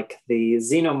 unlike the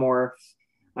xenomorph,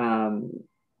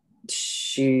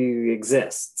 she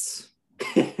exists.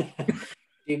 She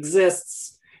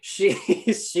exists.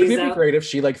 She's Wouldn't it be out. great if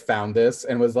she like found this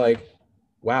and was like,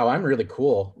 wow, I'm really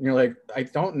cool. And you're like, I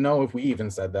don't know if we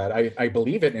even said that. I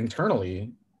believe it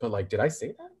internally, but like, did I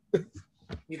say that?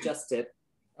 You just did.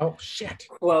 Oh shit.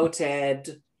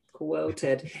 Quoted.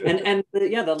 And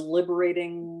the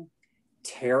liberating,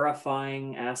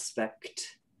 terrifying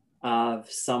aspect of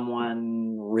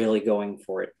someone really going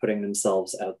for it, putting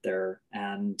themselves out there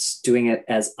and doing it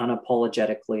as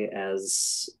unapologetically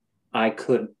as I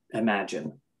could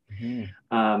imagine.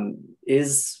 Mm-hmm.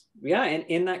 Is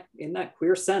in that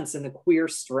queer sense, in the queer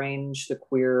strange, the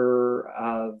queer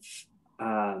of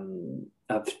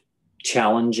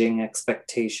challenging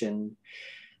expectation.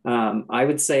 I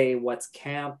would say what's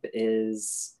camp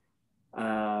is,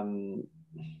 well,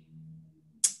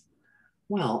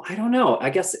 I don't know. I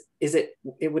guess it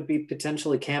would be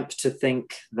potentially camp to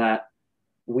think that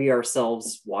we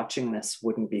ourselves watching this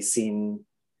wouldn't be seen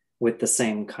with the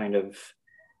same kind of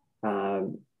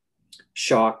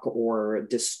shock or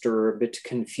disturbed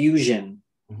confusion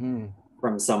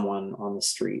from someone on the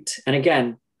street. And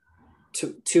again,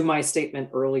 to my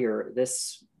statement earlier,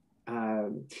 this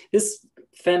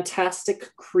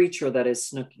fantastic creature that is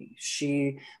Snooki,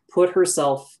 she put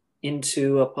herself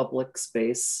into a public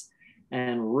space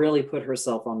and really put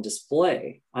herself on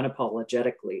display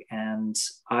unapologetically. And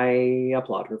I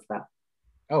applaud her for that.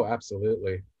 Oh,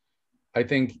 absolutely. I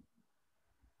think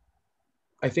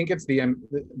it's the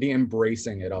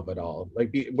embracing it of it all.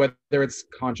 Like whether it's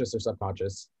conscious or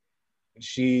subconscious,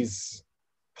 she's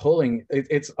pulling.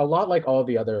 It's a lot like all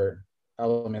the other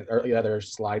element or the other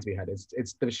slides we had.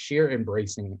 It's the sheer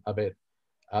embracing of it,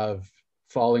 of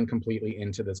falling completely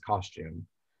into this costume.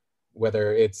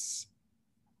 Whether it's,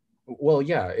 well,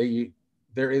 yeah,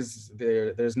 there's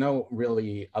no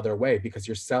really other way, because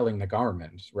you're selling the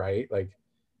garment, right? Like,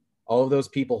 all of those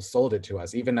people sold it to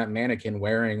us. Even that mannequin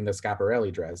wearing the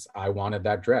Schiaparelli dress, I wanted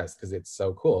that dress because it's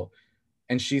so cool.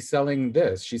 And she's selling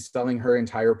this. She's selling her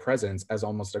entire presence as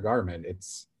almost a garment.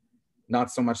 It's not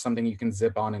so much something you can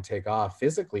zip on and take off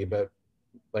physically, but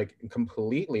like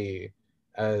completely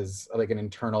as like an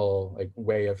internal like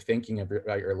way of thinking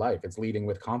about your life. It's leading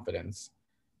with confidence.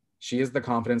 She has the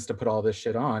confidence to put all this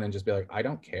shit on and just be like, I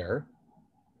don't care.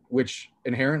 Which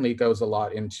inherently goes a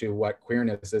lot into what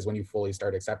queerness is when you fully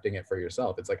start accepting it for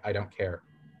yourself. It's like, I don't care.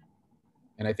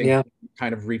 And I think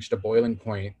kind of reached a boiling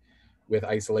point with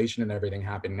isolation and everything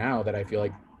happening now, that I feel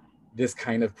like this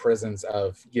kind of presence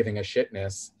of giving a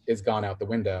shitness is gone out the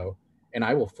window. And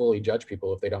I will fully judge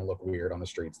people if they don't look weird on the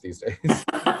streets these days.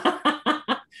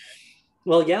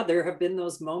 Well, yeah, there have been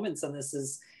those moments, and this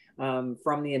is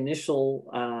from the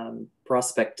initial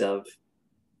prospect of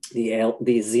the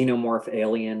xenomorph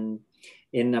alien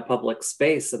in a public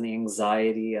space, and the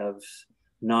anxiety of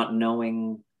not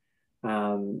knowing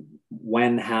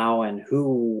when, how, and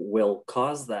who will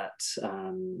cause that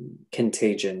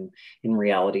contagion in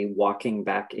reality, walking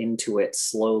back into it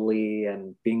slowly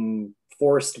and being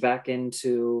forced back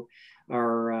into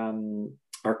our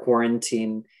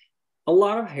quarantine. A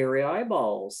lot of hairy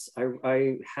eyeballs.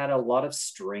 I had a lot of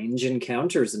strange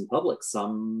encounters in public,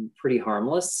 some pretty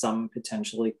harmless, some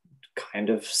potentially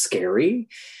kind of scary.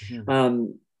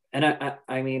 And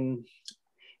I mean,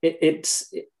 it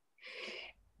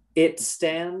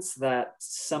stands that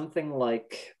something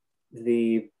like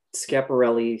the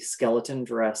Schiaparelli skeleton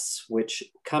dress, which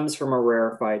comes from a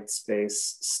rarefied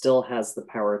space, still has the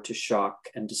power to shock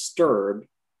and disturb,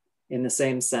 in the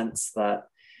same sense that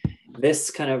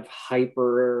this kind of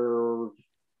hyper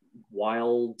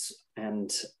wild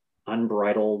and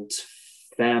unbridled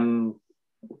femme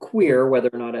queer, whether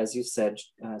or not, as you said,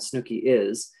 Snooki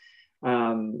is,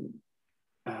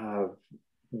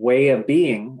 way of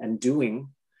being and doing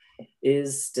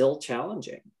is still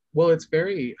challenging. Well, it's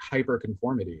very hyper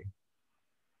conformity.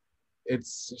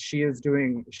 She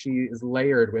is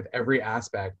layered with every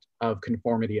aspect of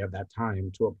conformity of that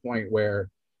time, to a point where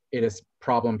it is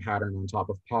problem pattern on top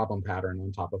of problem pattern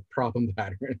on top of problem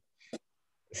pattern.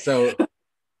 So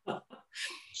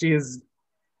she is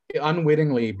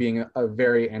unwittingly being a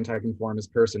very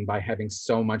anti-conformist person by having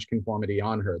so much conformity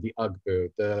on her. The Ugg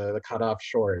boot, the cut-off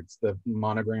shorts, the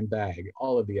monogram bag,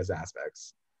 all of these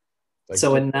aspects. Like,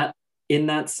 so in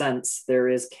that sense, there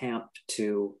is camp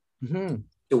to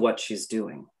what she's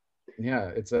doing.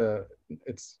 Yeah, it's a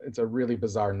really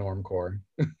bizarre normcore.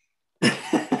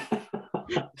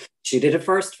 She did it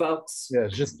first, folks. Yeah,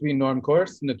 just be normcore,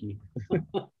 Snooki.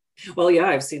 Well, yeah,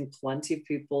 I've seen plenty of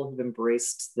people who've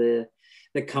embraced the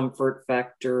comfort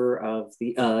factor of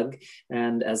the Ugg,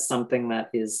 and as something that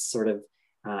is sort of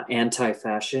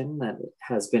anti-fashion, that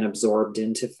has been absorbed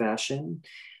into fashion.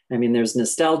 I mean, there's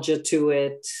nostalgia to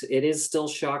it. It is still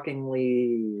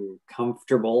shockingly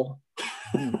comfortable.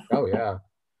 Oh, yeah.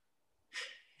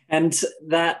 And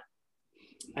that,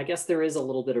 I guess there is a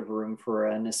little bit of room for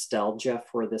a nostalgia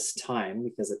for this time,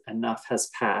 because enough has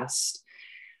passed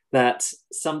that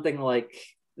something like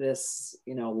this,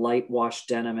 light wash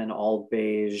denim and all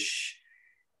beige,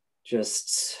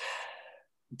 just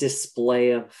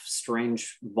display of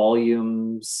strange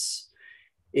volumes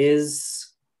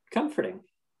is comforting.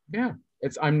 Yeah,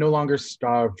 I'm no longer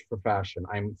starved for fashion.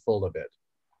 I'm full of it.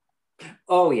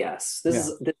 Oh yes,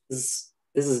 this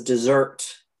is dessert.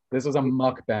 This is a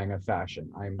mukbang of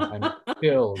fashion. I'm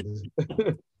filled.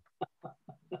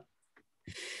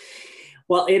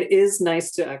 Well, it is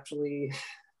nice to actually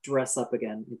dress up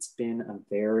again. It's been a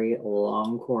very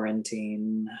long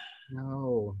quarantine.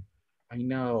 No, I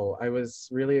know. I was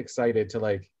really excited to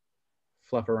like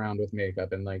fluff around with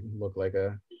makeup and like look like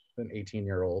an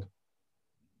 18-year-old.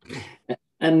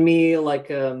 And me like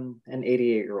an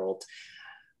 88-year-old.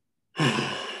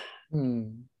 Hmm.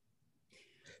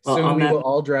 Well, Soon on we that, will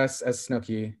all dress as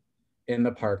Snooki in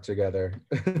the park together.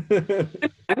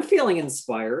 I'm feeling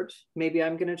inspired. Maybe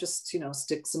I'm gonna just,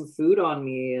 stick some food on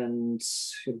me and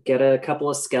get a couple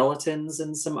of skeletons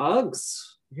and some Uggs.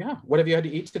 Yeah. What have you had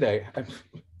to eat today?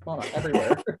 Oh,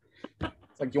 everywhere.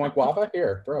 It's like, you want guava?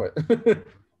 Here, throw it.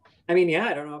 I mean, yeah,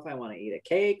 I don't know if I want to eat a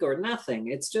cake or nothing.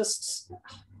 It's just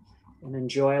an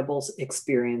enjoyable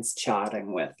experience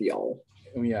chatting with y'all.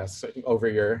 Yes, over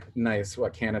your nice,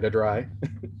 Canada Dry.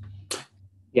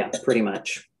 Yeah, pretty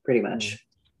much. Pretty much.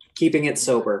 Keeping it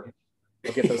sober.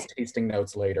 I'll get those tasting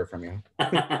notes later from you.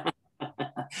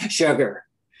 Sugar.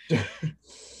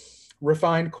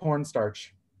 Refined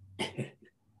cornstarch.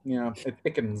 It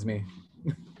thickens me.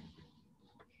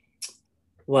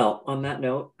 Well, on that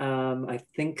note, I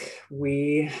think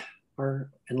we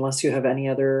are, unless you have any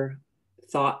other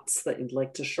thoughts that you'd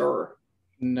like to share.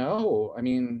 No, I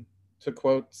mean, to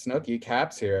quote Snooki,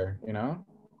 Cap's here,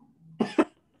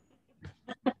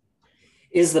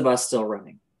 Is the bus still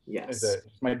running? Yes. Is it?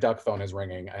 My duck phone is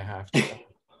ringing. I have to,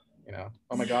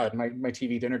 Oh my God, my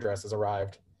TV dinner dress has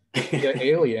arrived. The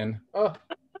alien. Oh.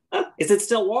 Is it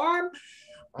still warm?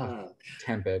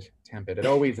 Tepid. It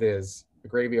always is. The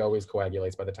gravy always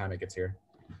coagulates by the time it gets here.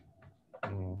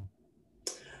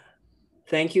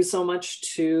 Thank you so much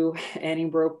to Annie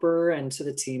Roper and to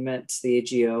the team at the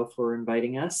AGO for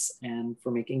inviting us and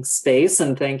for making space.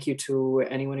 And thank you to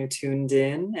anyone who tuned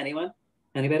in. Anyone?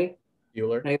 Anybody?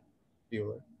 Bueller.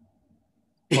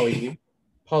 Polly D.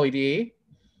 Polly D.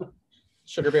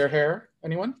 Sugar Bear Hair.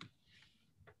 Anyone?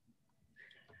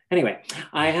 Anyway,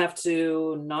 I have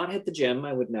to not hit the gym.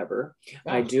 I would never.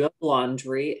 Oh. I do have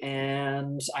laundry,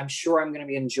 and I'm sure I'm going to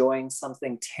be enjoying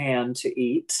something tan to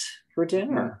eat for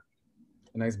dinner.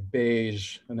 A nice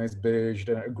beige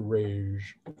dinner,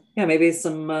 grayish. Yeah, maybe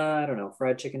some, I don't know,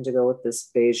 fried chicken to go with this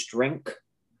beige drink.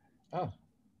 Oh,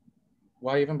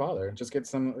 why even bother? Just get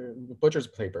some butcher's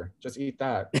paper. Just eat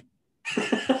that.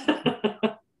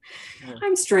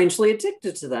 I'm strangely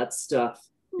addicted to that stuff.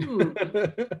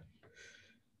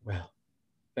 Well,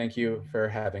 thank you for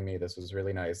having me. This was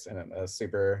really nice and a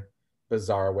super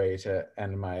bizarre way to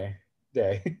end my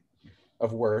day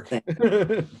of work.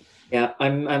 Yeah,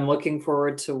 I'm looking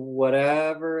forward to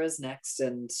whatever is next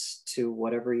and to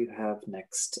whatever you have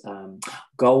next.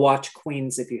 Go watch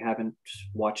Queens if you haven't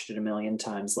watched it a million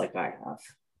times like I have.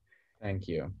 Thank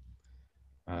you.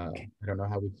 Okay. I don't know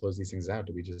how we close these things out.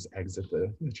 Do we just exit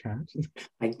the chat?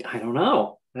 I don't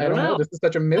know. I don't know. This is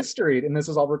such a mystery. And this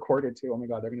is all recorded too. Oh my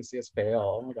God, they're going to see us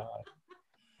fail. Oh my God.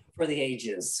 For the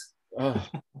ages. Oh,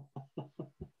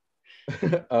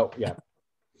 oh yeah.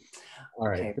 All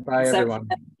right. Okay. Goodbye, everyone.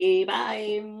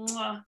 Bye.